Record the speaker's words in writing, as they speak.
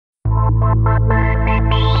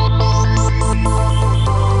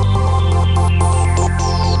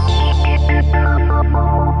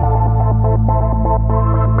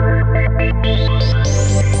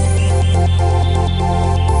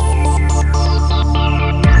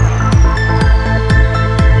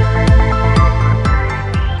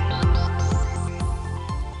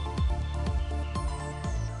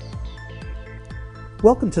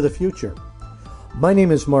Welcome to the future. My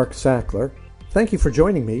name is Mark Sackler. Thank you for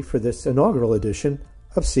joining me for this inaugural edition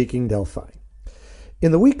of Seeking Delphi.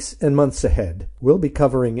 In the weeks and months ahead, we'll be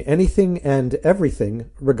covering anything and everything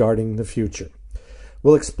regarding the future.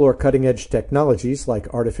 We'll explore cutting-edge technologies like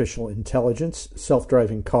artificial intelligence,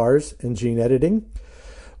 self-driving cars, and gene editing.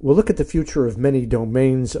 We'll look at the future of many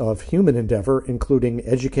domains of human endeavor, including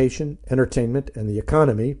education, entertainment, and the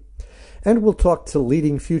economy. And we'll talk to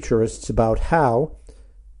leading futurists about how,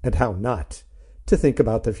 and how not, to think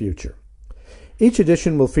about the future. Each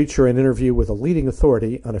edition will feature an interview with a leading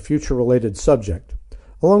authority on a future-related subject,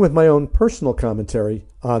 along with my own personal commentary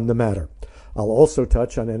on the matter. I'll also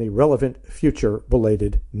touch on any relevant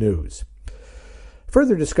future-related news.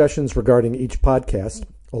 Further discussions regarding each podcast,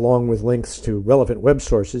 along with links to relevant web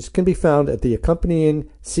sources, can be found at the accompanying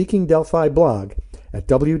Seeking Delphi blog at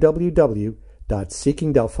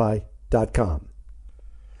www.seekingdelphi.com.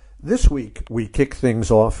 This week, we kick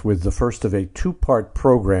things off with the first of a two-part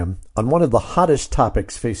program on one of the hottest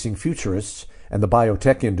topics facing futurists and the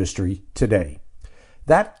biotech industry today,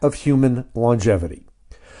 that of human longevity.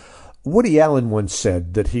 Woody Allen once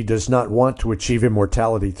said that he does not want to achieve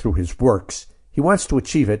immortality through his works. He wants to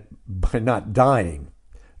achieve it by not dying.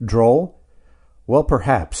 Droll? Well,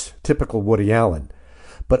 perhaps, typical Woody Allen.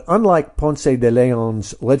 But unlike Ponce de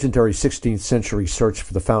Leon's legendary 16th century search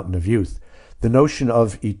for the fountain of youth, the notion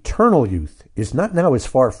of eternal youth is not now as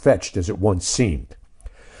far-fetched as it once seemed.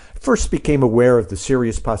 I first became aware of the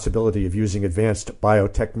serious possibility of using advanced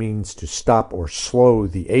biotech means to stop or slow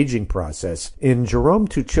the aging process in Jerome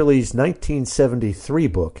Tucci's 1973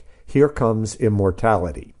 book, Here Comes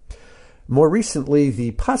Immortality. More recently,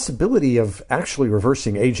 the possibility of actually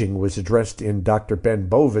reversing aging was addressed in Dr. Ben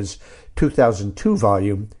Bova's 2002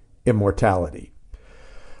 volume, Immortality.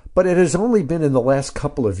 But it has only been in the last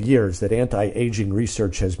couple of years that anti-aging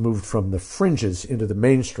research has moved from the fringes into the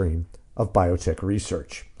mainstream of biotech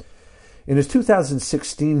research. In his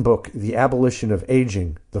 2016 book, The Abolition of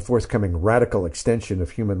Aging, the forthcoming radical extension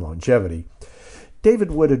of human longevity,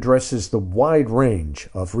 David Wood addresses the wide range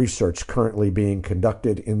of research currently being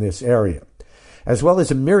conducted in this area, as well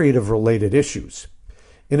as a myriad of related issues.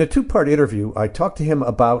 In a two-part interview, I talked to him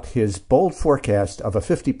about his bold forecast of a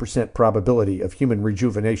 50% probability of human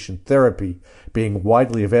rejuvenation therapy being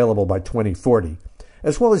widely available by 2040,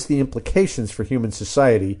 as well as the implications for human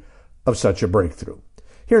society of such a breakthrough.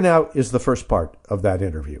 Here now is the first part of that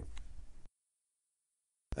interview.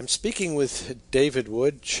 I'm speaking with David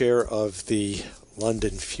Wood, chair of the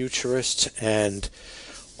London Futurists and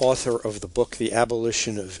author of the book, The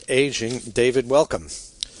Abolition of Aging. David, welcome.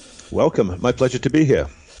 Welcome. My pleasure to be here.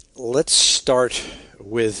 Let's start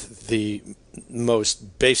with the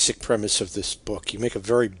most basic premise of this book. You make a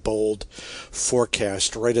very bold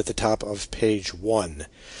forecast right at the top of page 1,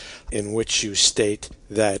 in which you state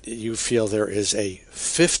that you feel there is a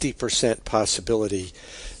 50% possibility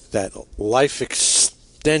that life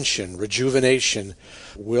extension, rejuvenation,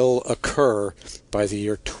 will occur by the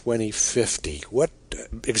year 2050. What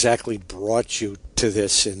exactly brought you to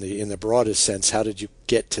this in the broadest sense? How did you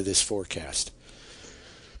get to this forecast?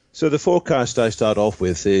 So the forecast I start off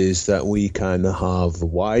with is that we can have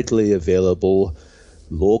widely available,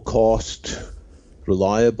 low-cost,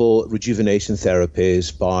 reliable rejuvenation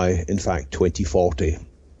therapies by, in fact, 2040,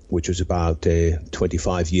 which was about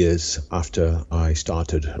 25 years after I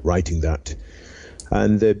started writing that.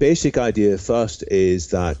 And the basic idea first is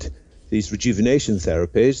that these rejuvenation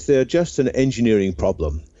therapies, they're just an engineering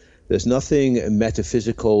problem. There's nothing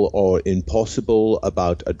metaphysical or impossible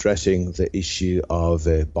about addressing the issue of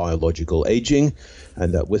biological aging,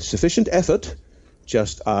 and that with sufficient effort,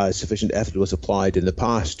 just as sufficient effort was applied in the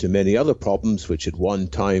past to many other problems which at one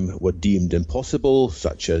time were deemed impossible,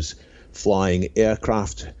 such as flying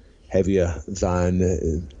aircraft heavier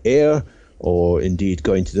than air, or indeed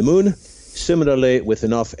going to the moon, similarly, with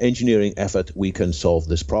enough engineering effort, we can solve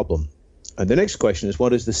this problem. And the next question is,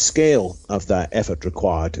 what is the scale of that effort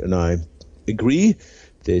required? And I agree,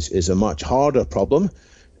 this is a much harder problem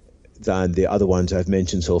than the other ones I've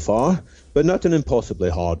mentioned so far, but not an impossibly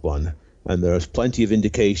hard one. And there's plenty of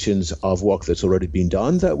indications of work that's already been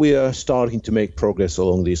done that we are starting to make progress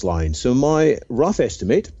along these lines. So my rough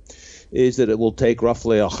estimate is that it will take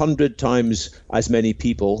roughly 100 times as many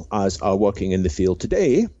people as are working in the field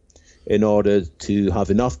today in order to have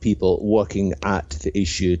enough people working at the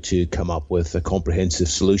issue to come up with a comprehensive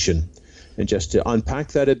solution. And just to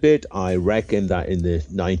unpack that a bit, I reckon that in the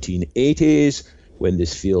 1980s, when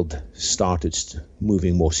this field started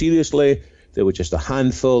moving more seriously, there were just a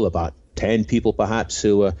handful, about 10 people perhaps,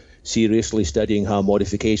 who were seriously studying how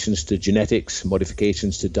modifications to genetics,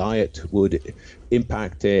 modifications to diet would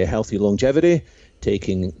impact healthy longevity,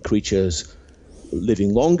 taking creatures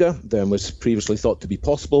living longer than was previously thought to be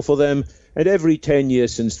possible for them. And every 10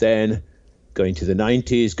 years since then, going to the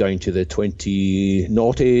 90s, going to the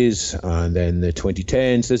 2090s, and then the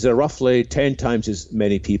 2010s, there's roughly 10 times as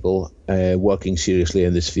many people working seriously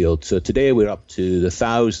in this field. So today we're up to the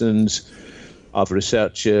thousands of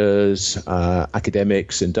researchers,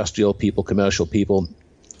 academics, industrial people, commercial people.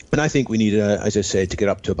 And I think we need, as I said, to get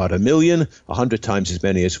up to about 1 million, 100 times as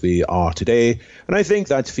many as we are today. And I think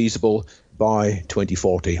that's feasible by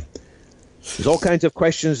 2040. There's all kinds of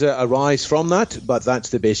questions that arise from that, but that's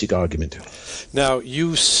the basic argument. Now,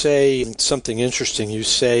 you say something interesting.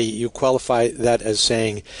 You qualify that as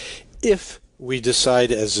saying, if we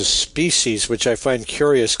decide as a species, which I find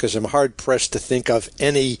curious because I'm hard-pressed to think of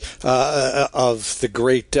any of the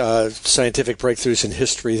great scientific breakthroughs in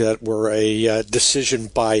history that were a decision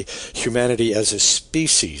by humanity as a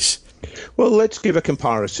species. Well, let's give a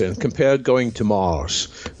comparison. Compare going to Mars.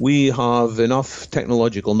 We have enough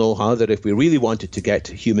technological know-how that if we really wanted to get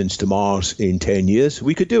humans to Mars in 10 years,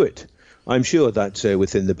 we could do it. I'm sure that's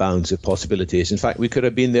within the bounds of possibilities. In fact, we could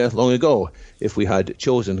have been there long ago if we had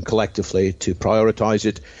chosen collectively to prioritize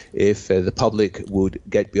it, if the public would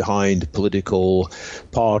get behind political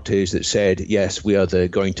parties that said, yes, we are the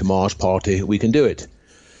Going to Mars party, we can do it.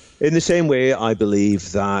 In the same way, I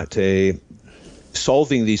believe that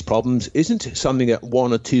solving these problems isn't something that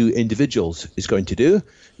one or two individuals is going to do.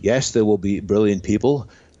 Yes, there will be brilliant people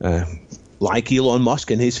like Elon Musk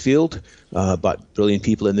in his field, but brilliant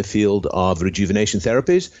people in the field of rejuvenation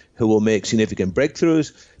therapies who will make significant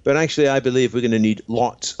breakthroughs. But actually, I believe we're going to need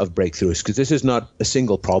lots of breakthroughs because this is not a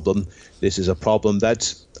single problem. This is a problem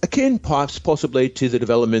that's akin perhaps possibly to the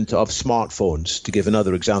development of smartphones, to give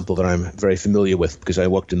another example that I'm very familiar with because I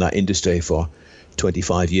worked in that industry for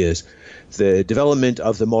 25 years. The development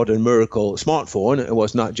of the modern miracle smartphone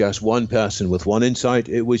was not just one person with one insight.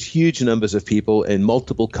 It was huge numbers of people in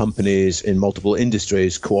multiple companies, in multiple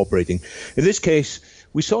industries cooperating. In this case,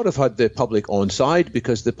 we sort of had the public on side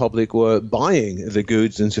because the public were buying the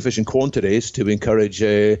goods in sufficient quantities to encourage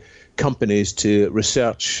companies to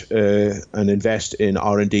research and invest in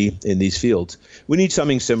R&D in these fields. We need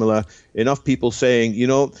something similar, enough people saying, you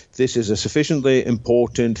know, this is a sufficiently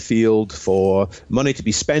important field for money to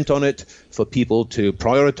be spent on it, for people to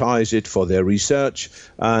prioritize it for their research,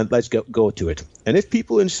 and let's go to it. And if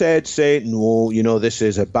people instead say, no, you know, this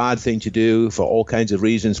is a bad thing to do for all kinds of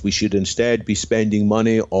reasons, we should instead be spending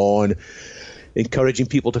money on encouraging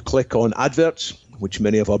people to click on adverts, which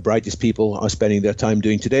many of our brightest people are spending their time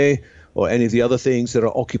doing today, or any of the other things that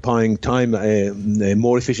are occupying time,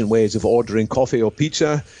 more efficient ways of ordering coffee or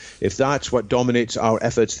pizza. If that's what dominates our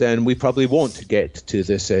efforts, then we probably won't get to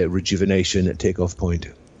this rejuvenation takeoff point.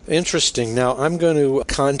 Interesting. Now, I'm going to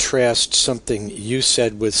contrast something you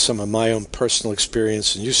said with some of my own personal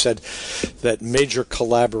experience. And you said that major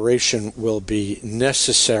collaboration will be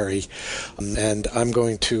necessary. And I'm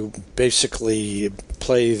going to basically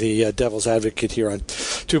play the devil's advocate here on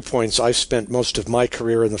 2 points. I've spent most of my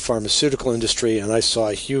career in the pharmaceutical industry, and I saw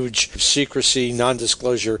a huge secrecy,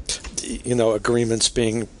 non-disclosure, agreements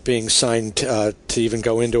being signed to even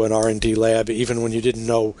go into an R&D lab, even when you didn't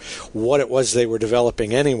know what it was they were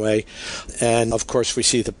developing anyway. And of course, we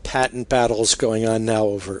see the patent battles going on now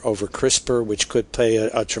over CRISPR, which could play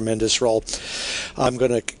a tremendous role. I'm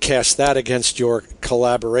going to cast that against your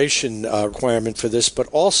collaboration requirement for this, but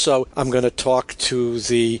also I'm going to talk to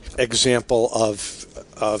the example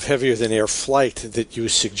of heavier than air flight that you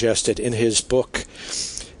suggested in his book,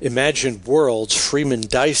 Imagined Worlds. Freeman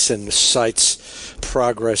Dyson cites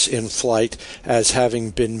progress in flight as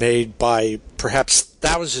having been made by perhaps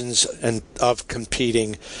thousands of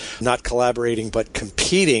competing, not collaborating, but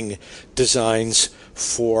competing designs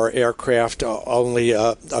for aircraft, only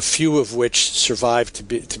a few of which survived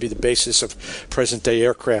to be the basis of present-day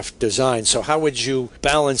aircraft design. So how would you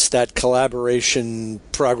balance that collaboration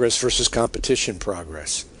progress versus competition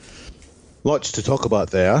progress? Lots to talk about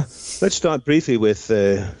there. Let's start briefly with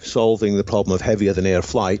solving the problem of heavier-than-air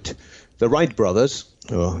flight. The Wright brothers,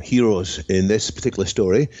 heroes in this particular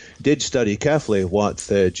story, did study carefully what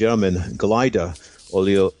the German glider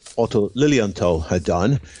Otto Lilienthal had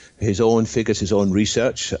done, his own figures, his own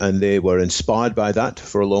research, and they were inspired by that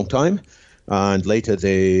for a long time. And later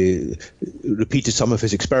they repeated some of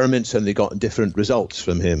his experiments and they got different results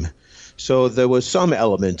from him. So there was some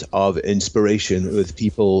element of inspiration with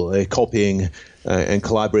people copying and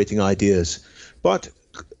collaborating ideas. But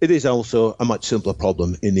it is also a much simpler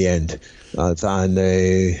problem in the end than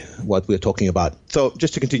what we're talking about. So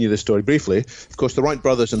just to continue this story briefly, of course, the Wright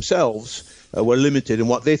brothers themselves were limited in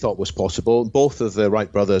what they thought was possible. Both of the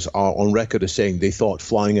Wright brothers are on record as saying they thought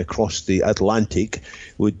flying across the Atlantic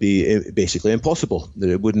would be basically impossible. That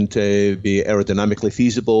it wouldn't be aerodynamically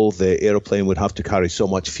feasible. The aeroplane would have to carry so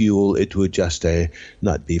much fuel, it would just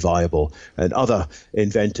not be viable. And other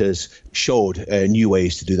inventors showed new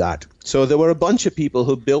ways to do that. So there were a bunch of people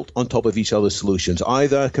who built on top of each other's solutions,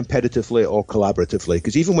 either competitively or collaboratively,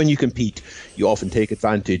 because even when you compete, you often take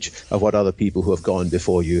advantage of what other people who have gone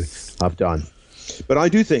before you have done. But I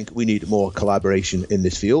do think we need more collaboration in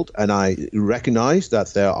this field, and I recognize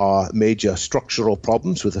that there are major structural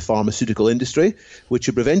problems with the pharmaceutical industry which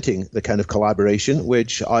are preventing the kind of collaboration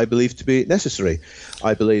which I believe to be necessary.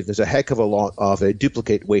 I believe there's a heck of a lot of a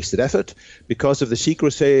duplicate wasted effort. Because of the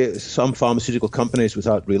secrecy, some pharmaceutical companies,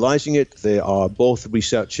 without realizing it, they are both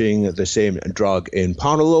researching the same drug in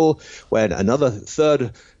parallel, when another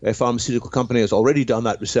third pharmaceutical company has already done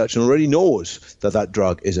that research and already knows that that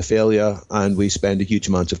drug is a failure, and we spend a huge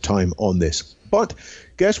amount of time on this. But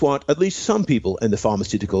guess what? At least some people in the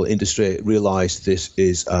pharmaceutical industry realize this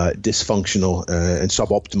is a dysfunctional and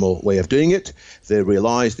suboptimal way of doing it. They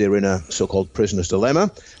realize they're in a so-called prisoner's dilemma,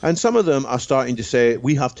 and some of them are starting to say,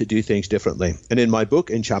 we have to do things differently. And in my book,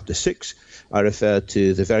 in chapter 6, I refer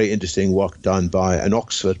to the very interesting work done by an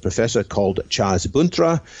Oxford professor called Chas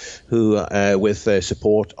Buntra, who, with the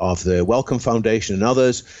support of the Wellcome Foundation and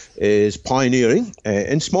others, is pioneering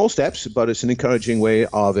in small steps, but it's an encouraging way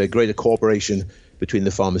of a greater cooperation between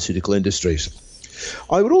the pharmaceutical industries.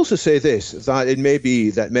 I would also say this, that it may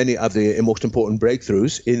be that many of the most important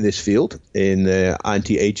breakthroughs in this field, in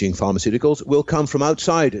anti-aging pharmaceuticals, will come from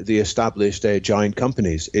outside the established giant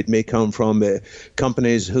companies. It may come from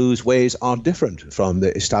companies whose ways are different from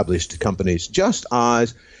the established companies, just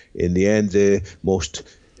as, in the end, the most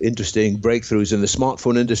interesting breakthroughs in the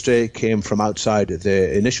smartphone industry came from outside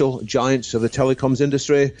the initial giants of the telecoms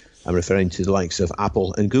industry. I'm referring to the likes of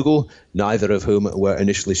Apple and Google, neither of whom were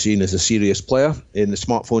initially seen as a serious player in the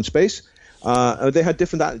smartphone space. They had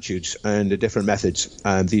different attitudes and different methods,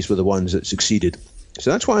 and these were the ones that succeeded.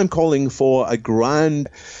 So that's why I'm calling for a grand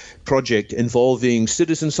project involving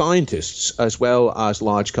citizen scientists as well as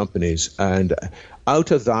large companies. And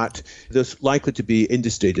out of that, there's likely to be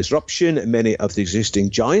industry disruption. Many of the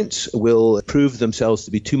existing giants will prove themselves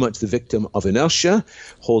to be too much the victim of inertia,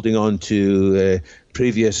 holding on to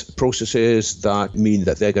previous processes that mean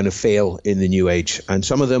that they're going to fail in the new age. And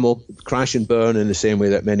some of them will crash and burn in the same way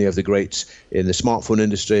that many of the greats in the smartphone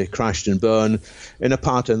industry crashed and burned, in a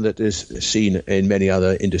pattern that is seen in many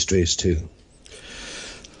other industries too.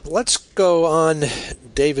 Let's go on,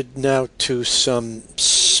 David, now to some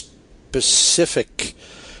specific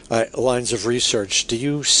lines of research. Do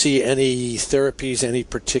you see any therapies, any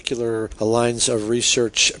particular lines of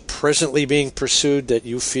research presently being pursued that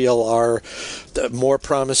you feel are more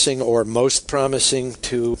promising or most promising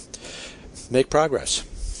to make progress?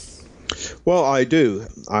 Well, I do.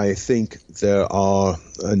 I think there are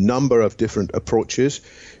a number of different approaches,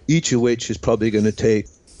 each of which is probably going to take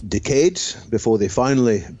decades before they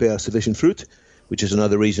finally bear sufficient fruit, which is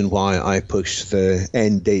another reason why I push the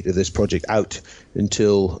end date of this project out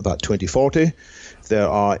until about 2040. There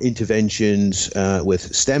are interventions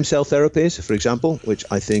with stem cell therapies, for example, which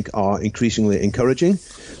I think are increasingly encouraging.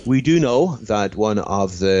 We do know that one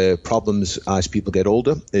of the problems as people get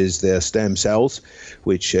older is their stem cells,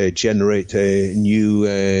 which generate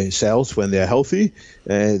new cells when they're healthy.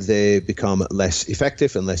 They become less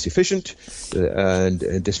effective and less efficient and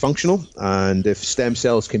dysfunctional. And if stem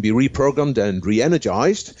cells can be reprogrammed and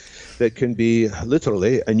re-energized, that can be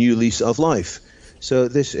literally a new lease of life. So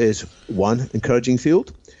this is one encouraging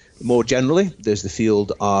field. More generally, there's the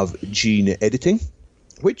field of gene editing,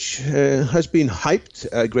 which has been hyped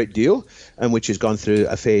a great deal and which has gone through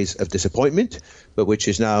a phase of disappointment, but which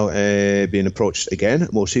is now being approached again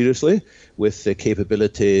more seriously with the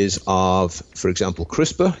capabilities of, for example,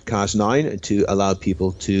 CRISPR-Cas9 to allow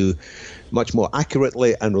people to much more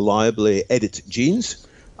accurately and reliably edit genes.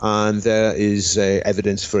 And there is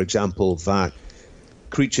evidence, for example, that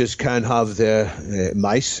creatures can have their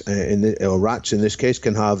mice, or rats in this case,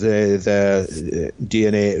 can have their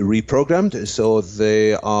DNA reprogrammed, so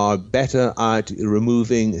they are better at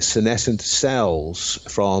removing senescent cells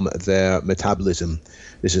from their metabolism.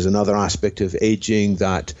 This is another aspect of aging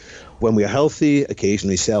that When we are healthy,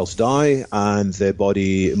 occasionally cells die and the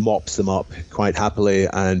body mops them up quite happily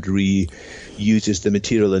and reuses the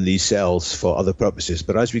material in these cells for other purposes.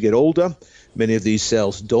 But as we get older, many of these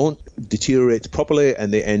cells don't deteriorate properly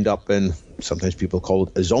and they end up in, sometimes people call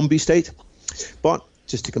it a zombie state. But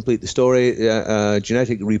just to complete the story,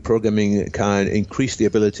 genetic reprogramming can increase the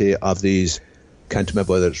ability of these, can't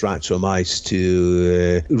remember whether it's rats or mice,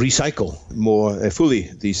 to recycle more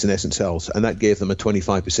fully these senescent cells, and that gave them a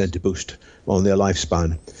 25% boost on their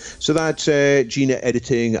lifespan. So that's gene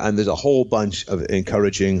editing, and there's a whole bunch of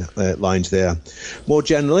encouraging lines there. More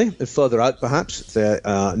generally, further out perhaps, there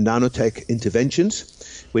are nanotech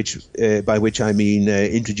interventions, which by which I mean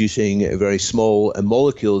introducing very small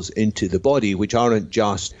molecules into the body, which aren't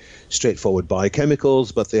just straightforward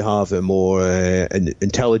biochemicals, but they have a more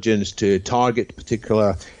intelligence to target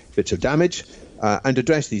particular bits of damage and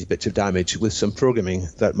address these bits of damage with some programming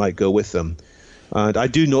that might go with them. And I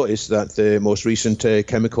do notice that the most recent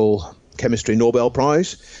chemistry Nobel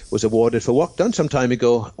Prize was awarded for work done some time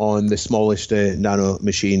ago on the smallest nano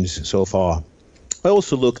machines so far. I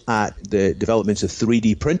also look at the developments of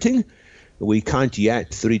 3D printing. We can't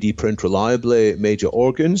yet 3D print reliably major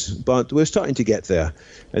organs, but we're starting to get there.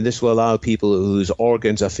 And this will allow people whose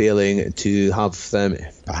organs are failing to have them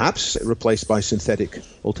perhaps replaced by synthetic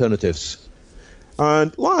alternatives.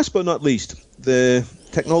 And last but not least, the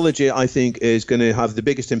technology I think is going to have the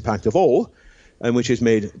biggest impact of all, and which has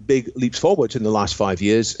made big leaps forwards in the last 5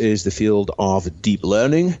 years, is the field of deep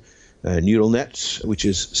learning, neural nets, which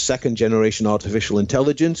is second generation artificial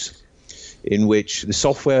intelligence, in which the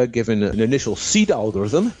software, given an initial seed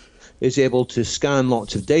algorithm, is able to scan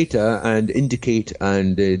lots of data and indicate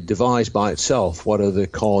and devise by itself what are the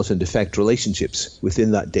cause and effect relationships within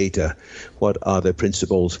that data, what are the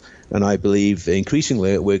principles. And I believe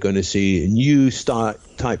increasingly we're going to see new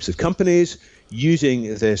types of companies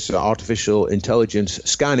using this artificial intelligence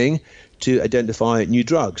scanning to identify new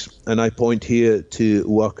drugs. And I point here to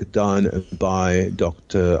work done by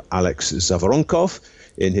Dr. Alex Zavaronkov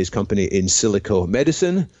in his company In Silico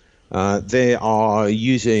Medicine. They are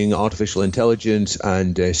using artificial intelligence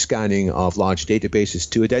and scanning of large databases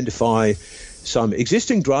to identify some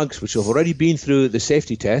existing drugs which have already been through the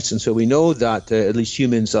safety tests, and so we know that at least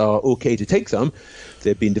humans are okay to take them.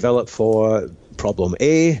 They've been developed for problem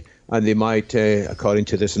A, and they might, according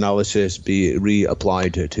to this analysis, be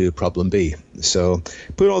reapplied to problem B. So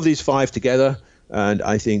put all these five together, and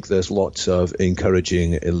I think there's lots of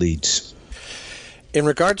encouraging leads. In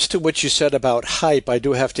regards to what you said about hype, I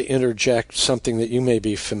do have to interject something that you may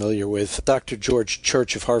be familiar with. Dr. George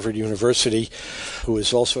Church of Harvard University, who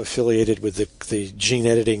is also affiliated with the gene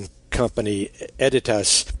editing company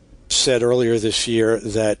Editas, said earlier this year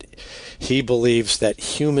that he believes that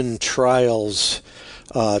human trials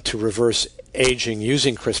to reverse aging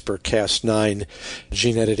using CRISPR-Cas9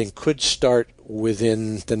 gene editing could start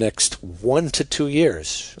within the next 1 to 2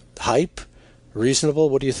 years. Hype? Reasonable?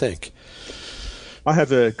 What do you think? I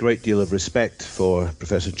have a great deal of respect for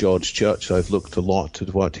Professor George Church. I've looked a lot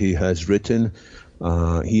at what he has written.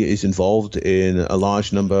 He is involved in a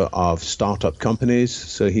large number of startup companies,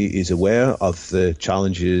 so he is aware of the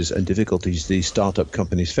challenges and difficulties these startup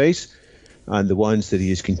companies face. And the ones that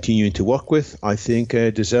he is continuing to work with, I think,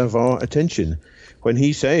 deserve our attention. When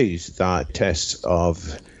he says that tests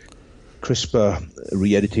of CRISPR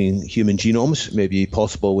re-editing human genomes may be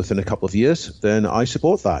possible within a couple of years, then I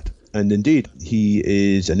support that. And indeed, he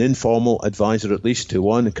is an informal advisor, at least, to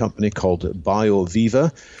one company called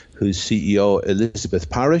BioViva, whose CEO, Elizabeth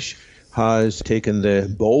Parrish, has taken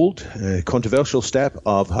the bold, controversial step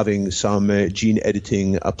of having some gene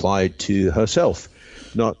editing applied to herself.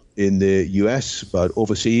 Not in the US, but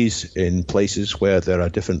overseas in places where there are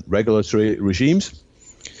different regulatory regimes.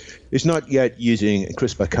 It's not yet using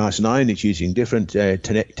CRISPR-Cas9, it's using different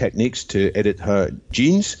techniques to edit her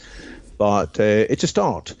genes. But it's a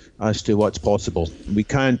start as to what's possible. We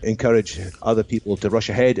can't encourage other people to rush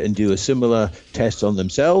ahead and do a similar test on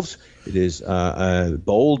themselves. It is a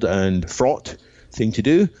bold and fraught thing to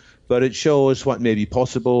do, but it shows what may be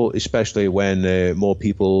possible, especially when more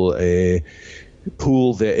people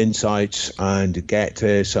pool their insights and get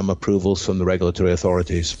some approvals from the regulatory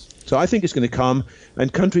authorities. So I think it's going to come,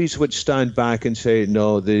 and countries which stand back and say,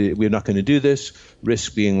 no, we're not going to do this,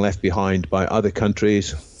 risk being left behind by other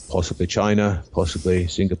countries, possibly China, possibly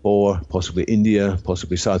Singapore, possibly India,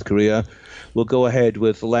 possibly South Korea, will go ahead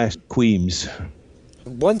with less qualms.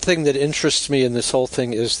 One thing that interests me in this whole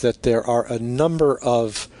thing is that there are a number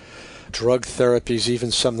of drug therapies,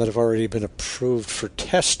 even some that have already been approved for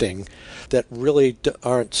testing, that really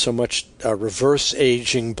aren't so much reverse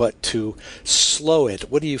aging, but to slow it.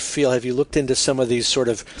 What do you feel? Have you looked into some of these sort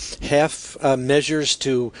of half measures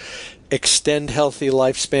to extend healthy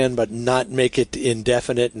lifespan, but not make it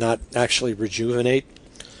indefinite, not actually rejuvenate?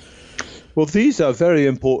 Well, these are very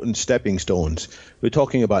important stepping stones. We're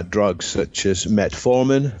talking about drugs such as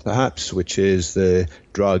metformin, perhaps, which is the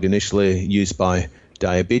drug initially used by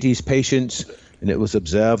diabetes patients. And it was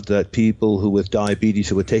observed that people who with diabetes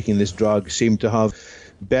who were taking this drug seemed to have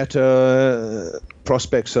better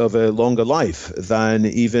prospects of a longer life than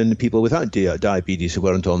even people without diabetes who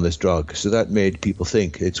weren't on this drug. So that made people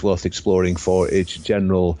think it's worth exploring for its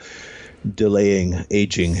general delaying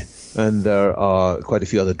aging. And there are quite a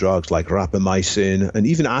few other drugs like rapamycin and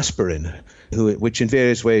even aspirin, which in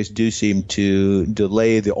various ways do seem to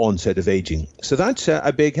delay the onset of aging. So that's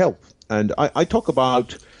a big help. And I talk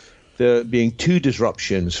about there being two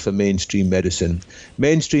disruptions for mainstream medicine.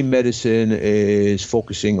 Mainstream medicine is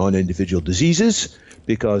focusing on individual diseases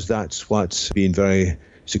because that's what's been very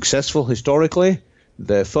successful historically.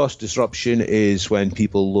 The first disruption is when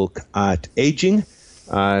people look at aging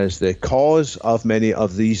as the cause of many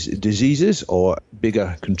of these diseases or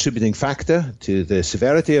bigger contributing factor to the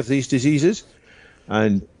severity of these diseases.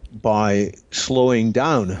 And by slowing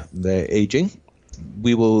down the aging,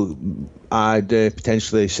 we will add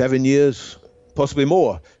potentially 7 years, possibly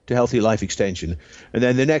more, to healthy life extension. And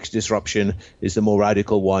then the next disruption is the more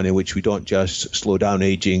radical one, in which we don't just slow down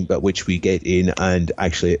aging, but which we get in and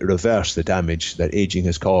actually reverse the damage that aging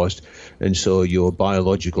has caused. And so your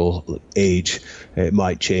biological age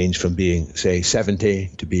might change from being, say,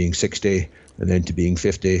 70 to being 60 and then to being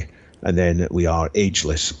 50. And then we are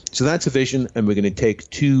ageless. So that's a vision, and we're going to take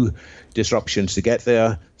two disruptions to get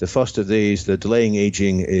there. The first of these, the delaying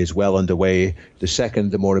aging, is well underway. The second,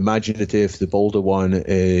 the more imaginative, the bolder one,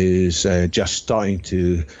 is just starting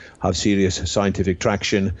to have serious scientific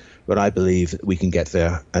traction. But I believe we can get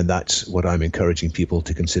there, and that's what I'm encouraging people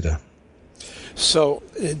to consider. So,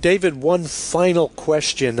 David, one final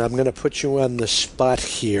question. I'm going to put you on the spot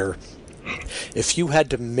here. If you had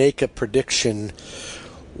to make a prediction,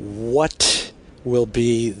 what will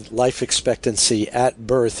be life expectancy at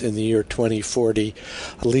birth in the year 2040,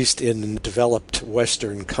 at least in developed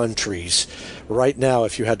Western countries? Right now,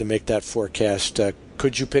 if you had to make that forecast,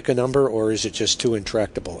 could you pick a number, or is it just too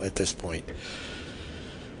intractable at this point?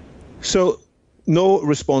 So no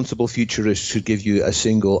responsible futurist should give you a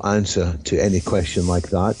single answer to any question like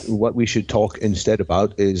that. What we should talk instead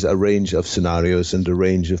about is a range of scenarios and a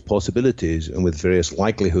range of possibilities, and with various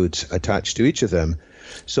likelihoods attached to each of them.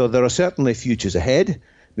 So there are certainly futures ahead.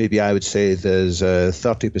 Maybe I would say there's a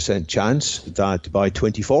 30% chance that by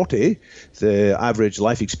 2040, the average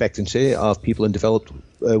life expectancy of people in the developed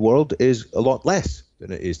world is a lot less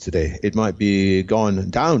than it is today. It might be gone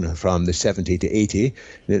down from the 70 to 80,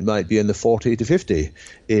 and it might be in the 40 to 50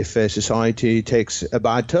 if society takes a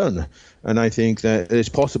bad turn. And I think that it's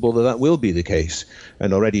possible that that will be the case.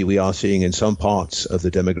 And already we are seeing in some parts of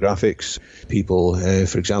the demographics, people,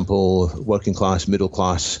 for example, working class, middle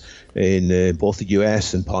class, in both the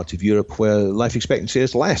US and parts of Europe, where life expectancy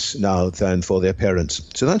is less now than for their parents.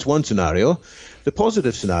 So that's one scenario. The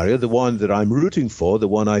positive scenario, the one that I'm rooting for, the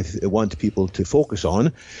one I want people to focus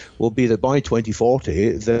on, will be that by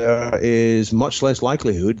 2040, there is much less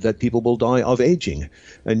likelihood that people will die of aging.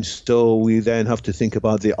 And so we then have to think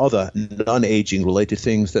about the other non-aging related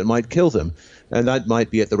things that might kill them. And that might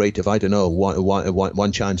be at the rate of, I don't know,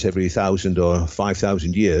 one chance every 1,000 or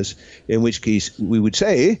 5,000 years, in which case we would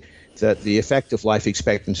say that the effective life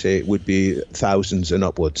expectancy would be thousands and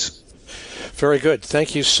upwards. Very good.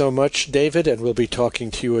 Thank you so much, David, and we'll be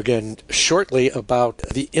talking to you again shortly about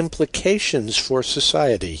the implications for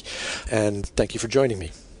society. And thank you for joining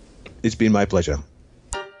me. It's been my pleasure.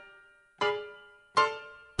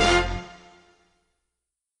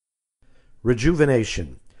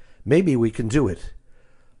 Rejuvenation. Maybe we can do it.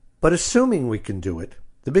 But assuming we can do it,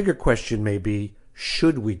 the bigger question may be,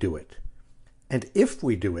 should we do it? And if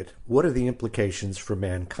we do it, what are the implications for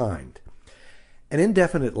mankind? An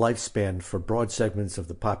indefinite lifespan for broad segments of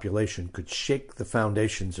the population could shake the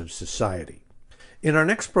foundations of society. In our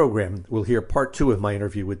next program, we'll hear part 2 of my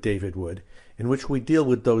interview with David Wood, in which we deal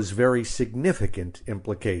with those very significant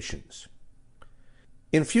implications.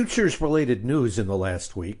 In futures-related news in the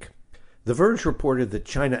last week, The Verge reported that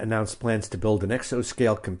China announced plans to build an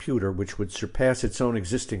exascale computer which would surpass its own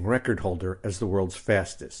existing record holder as the world's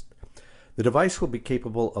fastest. The device will be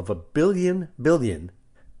capable of 1 billion,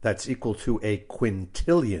 that's equal to a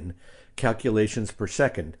quintillion, calculations per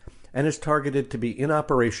second, and is targeted to be in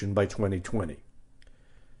operation by 2020.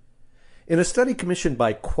 In a study commissioned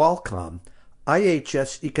by Qualcomm,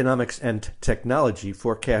 IHS Economics and Technology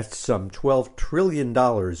forecasts some $12 trillion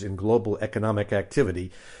in global economic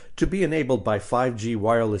activity to be enabled by 5G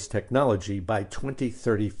wireless technology by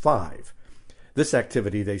 2035. This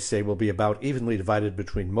activity, they say, will be about evenly divided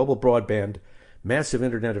between mobile broadband, massive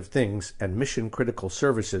Internet of Things, and mission-critical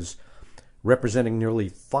services, representing nearly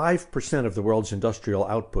 5% of the world's industrial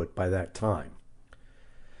output by that time.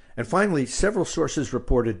 And finally, several sources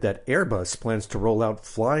reported that Airbus plans to roll out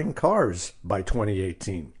flying cars by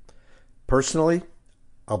 2018. Personally,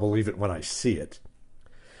 I'll believe it when I see it.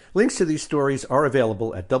 Links to these stories are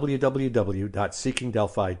available at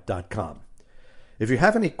www.seekingdelphi.com. If you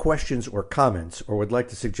have any questions or comments or would like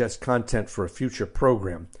to suggest content for a future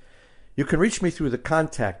program, you can reach me through the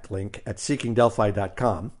contact link at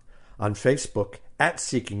seekingdelphi.com, on Facebook at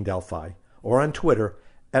Seeking Delphi, or on Twitter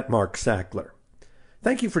at Mark Sackler.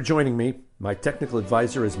 Thank you for joining me. My technical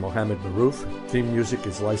advisor is Mohammed Maroof. Theme music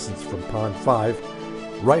is licensed from Pond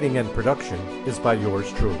 5. Writing and production is by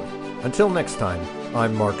yours truly. Until next time,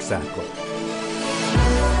 I'm Mark Sackler.